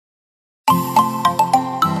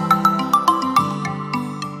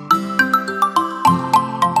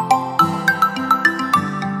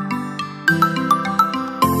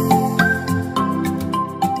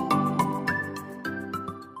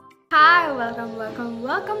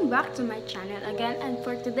welcome back to my channel again. And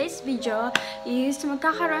for today's video is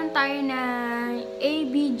magkakaroon tayo ng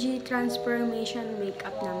Abg Transformation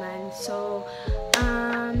makeup naman. So,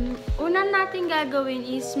 una natin gagawin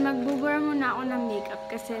is magbubura muna ako ng makeup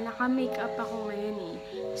kasi naka-makeup ako ngayon eh.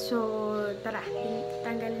 So, tara,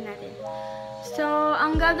 tanggalin natin. So,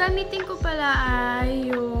 ang gagamitin ko pala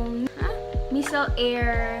ay yung Missile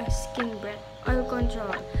Air Skin Breath Oil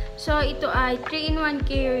Control. So, ito ay 3-in-1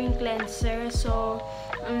 Curing Cleanser. So,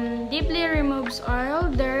 deeply removes oil,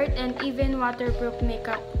 dirt, and even waterproof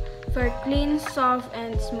makeup for clean, soft,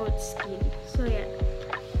 and smooth skin. So, yan.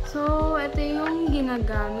 So, ito yung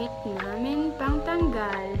ginagamit namin pang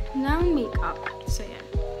tanggal ng makeup. So, yan.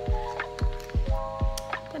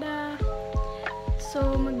 Tada!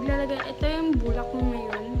 So, maglalagay. Ito yung bulak mo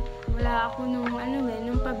ngayon. Wala ako nung,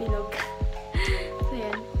 nung pabilog. So,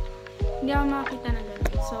 yan. Hindi ako makakita na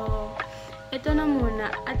ganun. So, ito na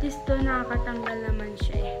muna. At least ito nakakatanggal naman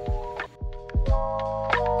siya eh.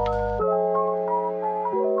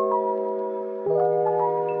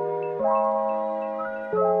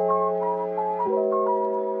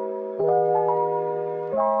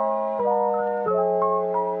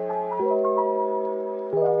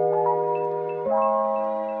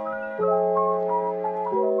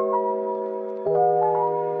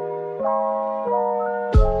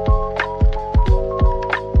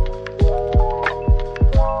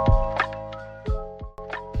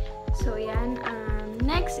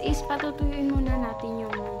 Next is patutuyuin muna natin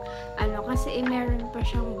yung kasi meron pa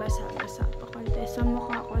siyang basa-basa pa konti sa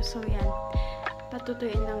mukha ko. So yan,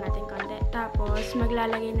 patutuyuin lang natin konti. Tapos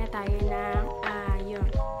maglalagay na tayo ng yung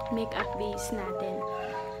makeup base natin.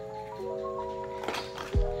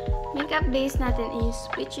 Makeup base natin is,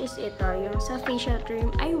 which is ito, yung sa facial cream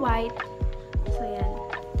ay white. So yan.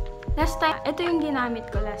 Last time, ito yung ginamit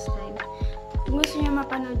ko last time. Kung gusto niyo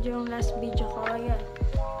mapanood yung last video ko, yan.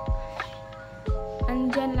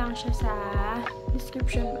 Andyan lang siya sa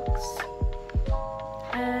description box.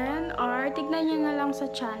 And, or tignan nyo na lang sa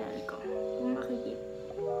channel ko. Kung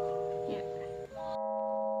makikita. Yan.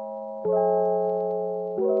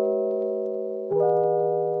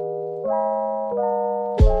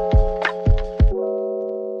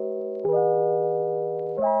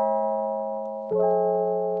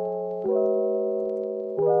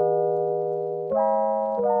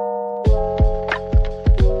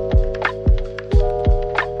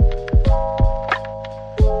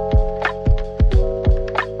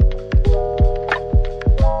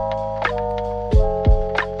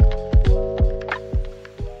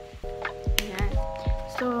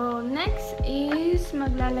 Next is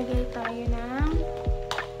maglalagay tayo ng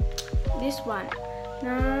this one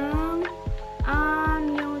ng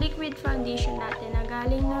yung liquid foundation natin na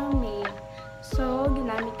galing ng May. So,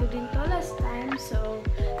 ginamit ko din to last time. So,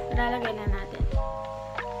 lalagay na natin.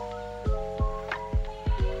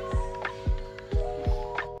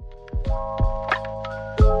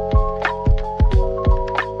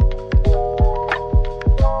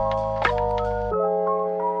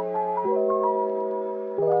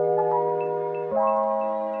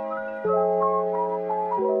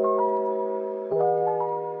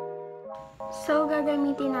 So,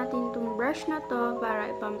 gagamitin natin itong brush na to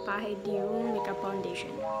para ipampahid yung makeup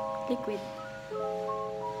foundation. Liquid.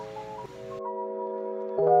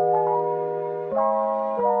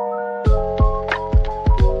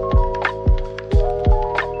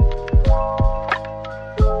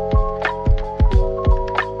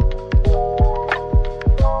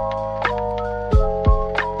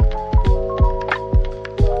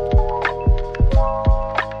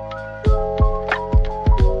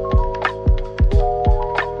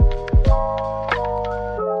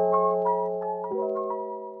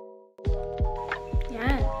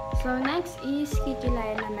 So, next is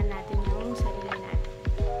kikilayan naman natin yung sarili natin.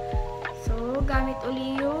 So, gamit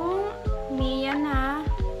uli yung Mia na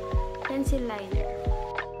pencil liner.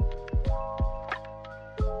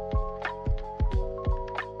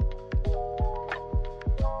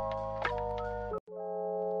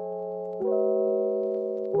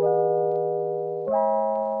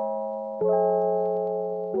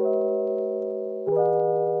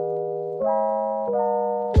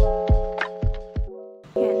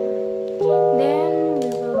 Then,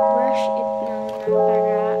 we will brush it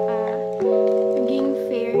para maging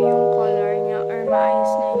fair yung color niya or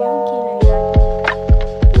maayos na yung kilay natin.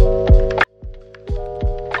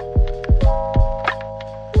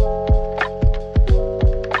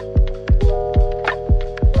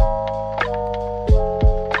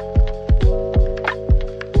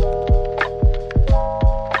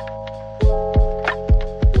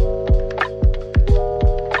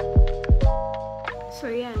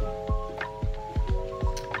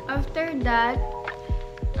 After that,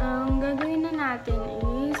 ang gagawin na natin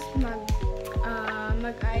is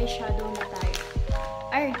mag-eyeshadow na tayo.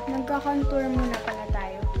 Ay, nagka-contour muna pala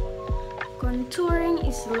tayo. Contouring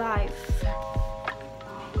is life.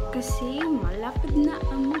 Kasi malapad na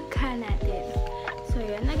ang mukha natin. So,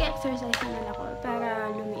 yun. Nag-exercise naman ako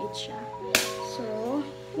para lumiit siya. So,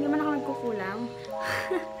 hindi man ako nagkukulang.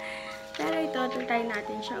 Pero ito, try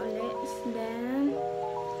natin siya ulit. Then,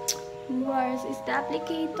 where's is the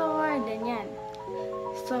applicator? Then, yan.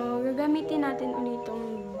 So, gagamitin natin ulit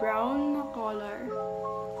itong brown na color.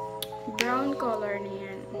 Brown color na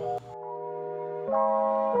yan.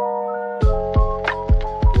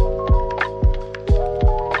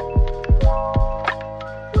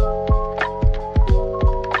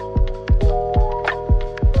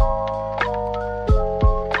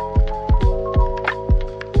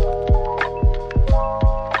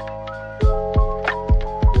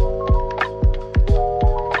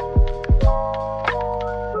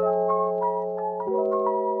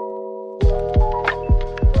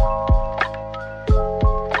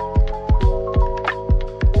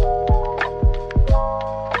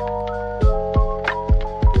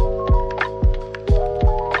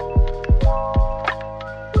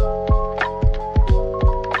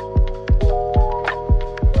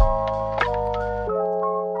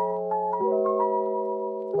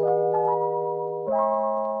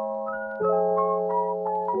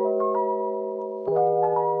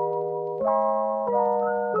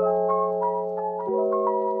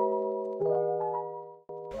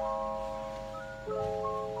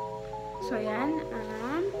 So, yan.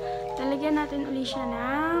 Lalagyan natin ulit siya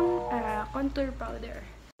ng contour powder.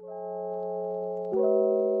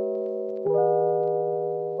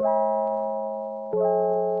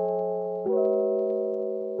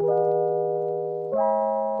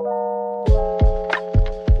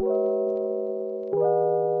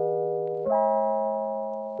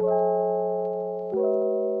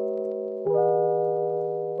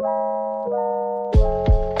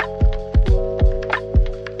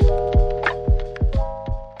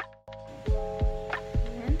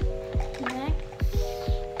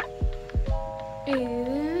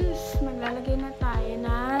 Maglalagay na tayo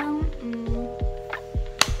ng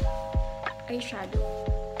eyeshadow.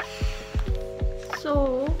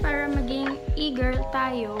 So, para maging eager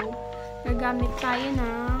tayo, gagamit tayo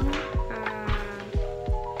ng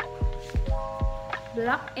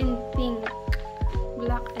black and pink.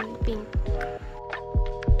 Black and pink.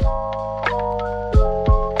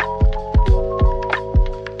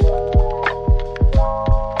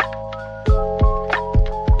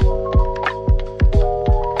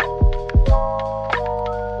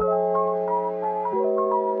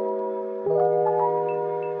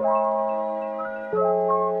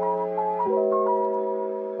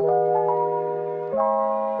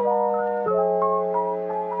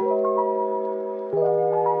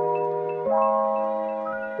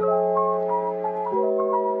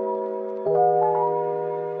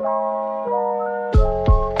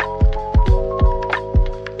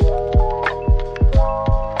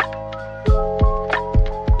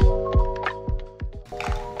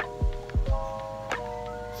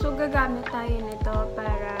 So, gagamit tayo nito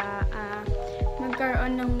para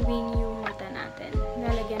magkaroon ng wing yung mata natin.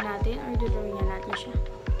 Lalagyan natin or dudrawing natin siya.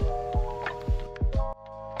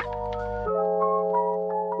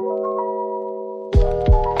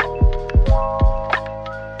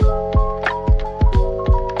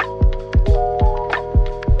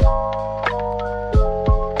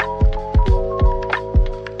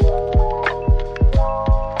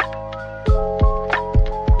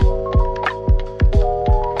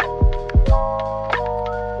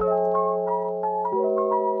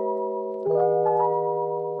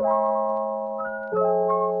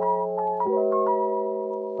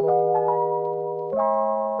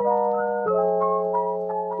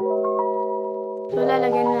 So,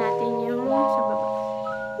 lalagyan na natin yung sa baba.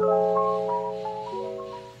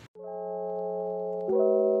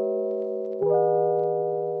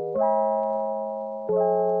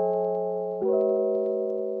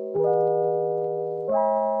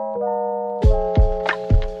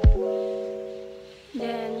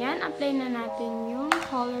 Then, yan. Apply na natin yung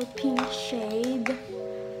color pink shade.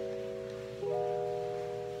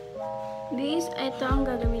 Ito ang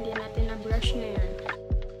gagamitin natin na brush ngayon.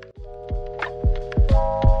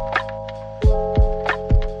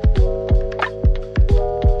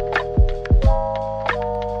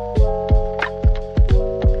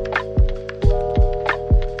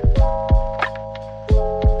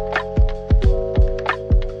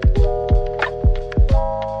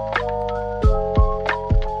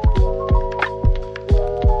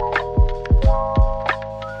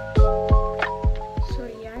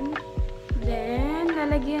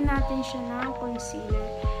 natin siya ng concealer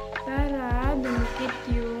para dumikit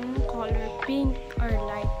yung color pink or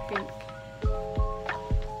light pink.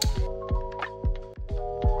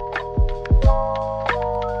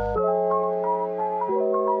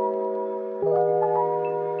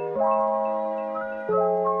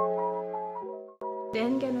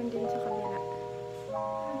 Then, ganun din sa kabila.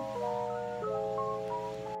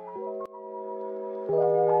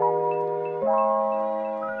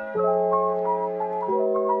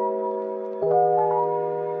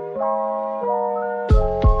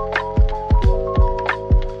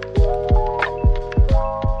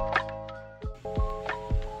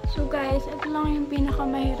 So guys, ito lang yung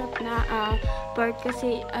pinakamahirap na part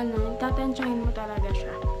kasi tatensyahin mo talaga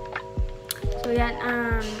siya. So yan,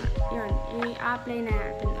 yun, i-apply na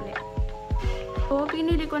natin ulit. So,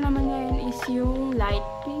 pinili ko naman ngayon is yung light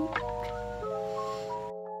pink.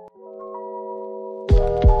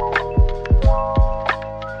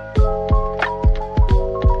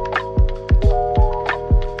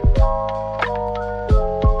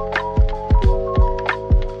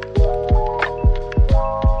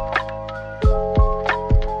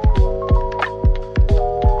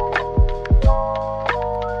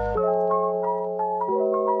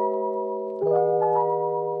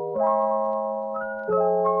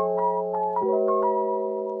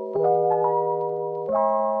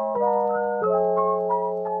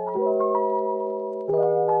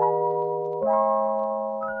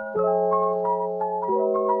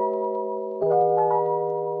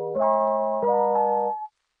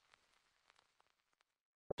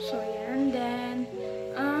 So, yan. Then,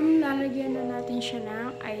 lalagyan na natin siya ng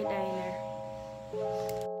eyeliner.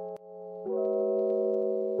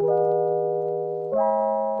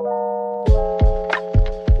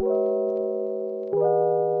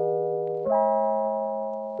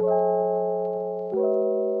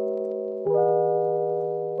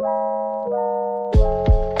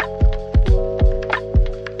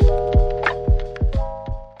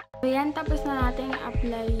 So, yan. Tapos na natin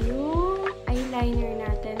i-apply yung eyeliner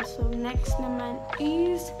natin. So, next naman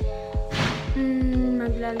is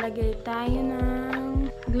maglalagay tayo ng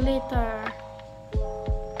glitter.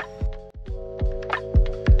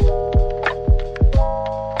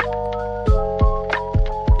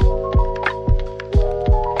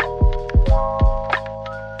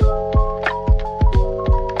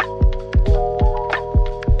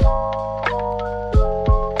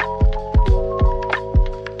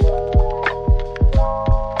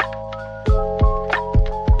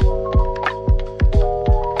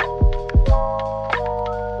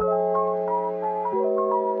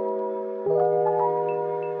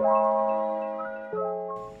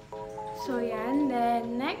 So, yan.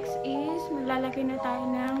 Then, next is, maglalagay na tayo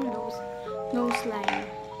ng nose line.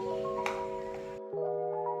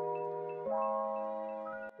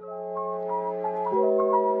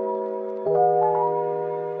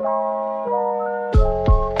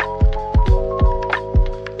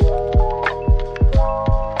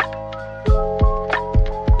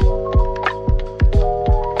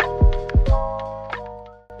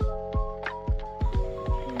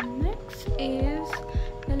 And next is,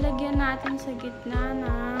 lalagyan natin sa gitna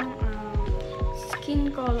ng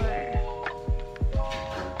skin color.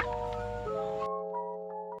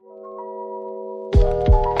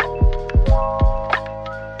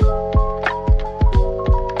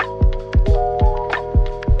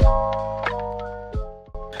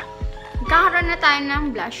 Magkakaroon na tayo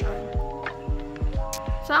ng blush on.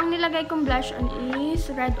 So, ang nilagay kong blush on is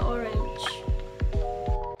red orange.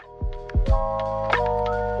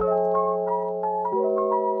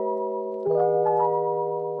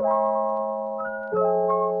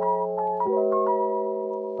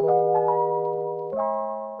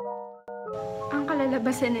 Ang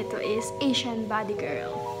kalalabasan nito is Asian Body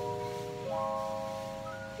Girl.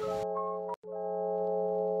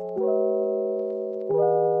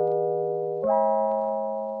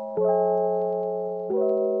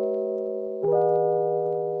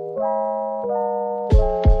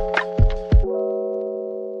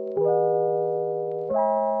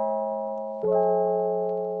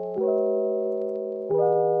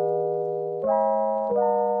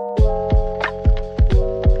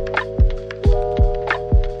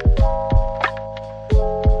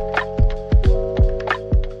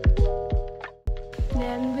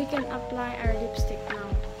 Then we can apply our lipstick now.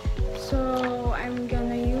 So I'm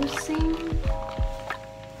gonna using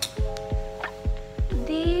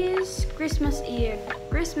this Christmas Eve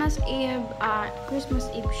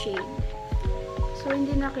shade. So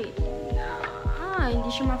hindi hindi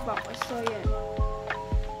siya ma-focus. So yan.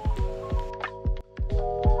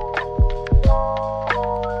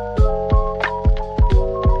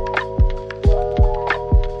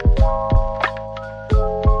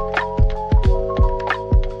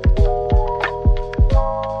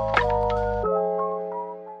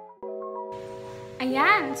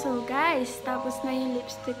 Ayan, so guys, tapos na yung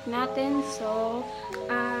lipstick natin. So,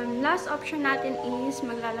 last option natin is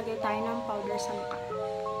maglalagay tayo ng powder sa mukha.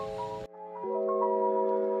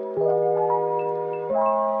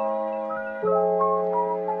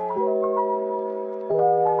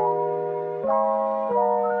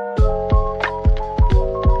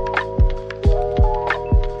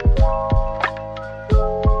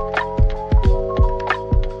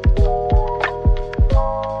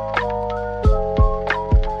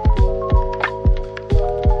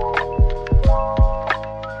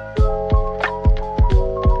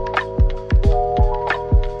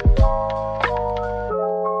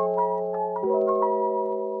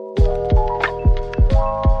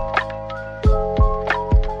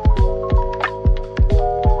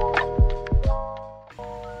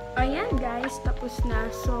 Ayan guys, tapos na.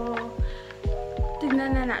 So,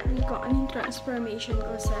 tignan na natin kung anong transformation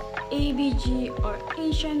ko sa ABG or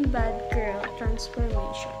Asian Bad Girl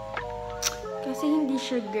Transformation. Kasi hindi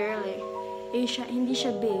siya girl eh. Hindi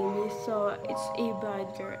siya baby. So, it's a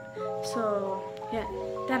bad girl. So, yan.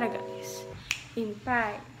 Tara guys. In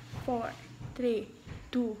 5, 4, 3,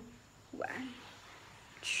 2, 1.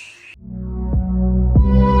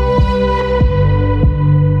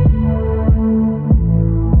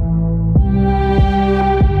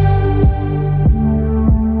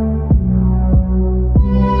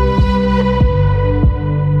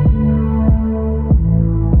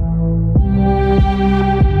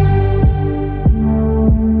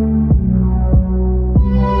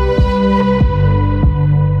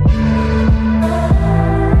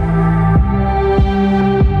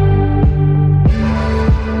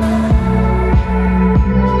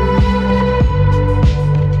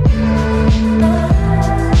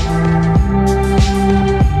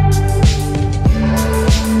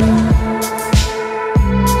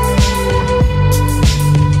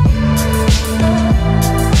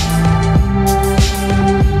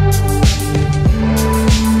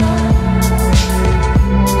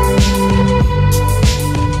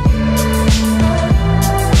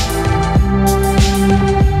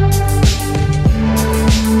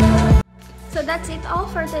 That's it all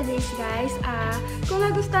for today's guys. Kung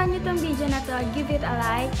nagustuhan niyo tong video na to, give it a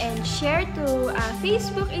like and share to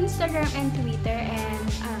Facebook, Instagram, and Twitter. And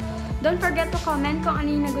don't forget to comment kung ano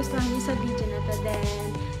yung nagustuhan niyo sa video na to.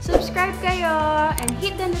 Then, subscribe kayo and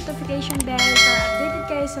hit the notification bell para updated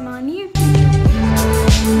kayo sa mga new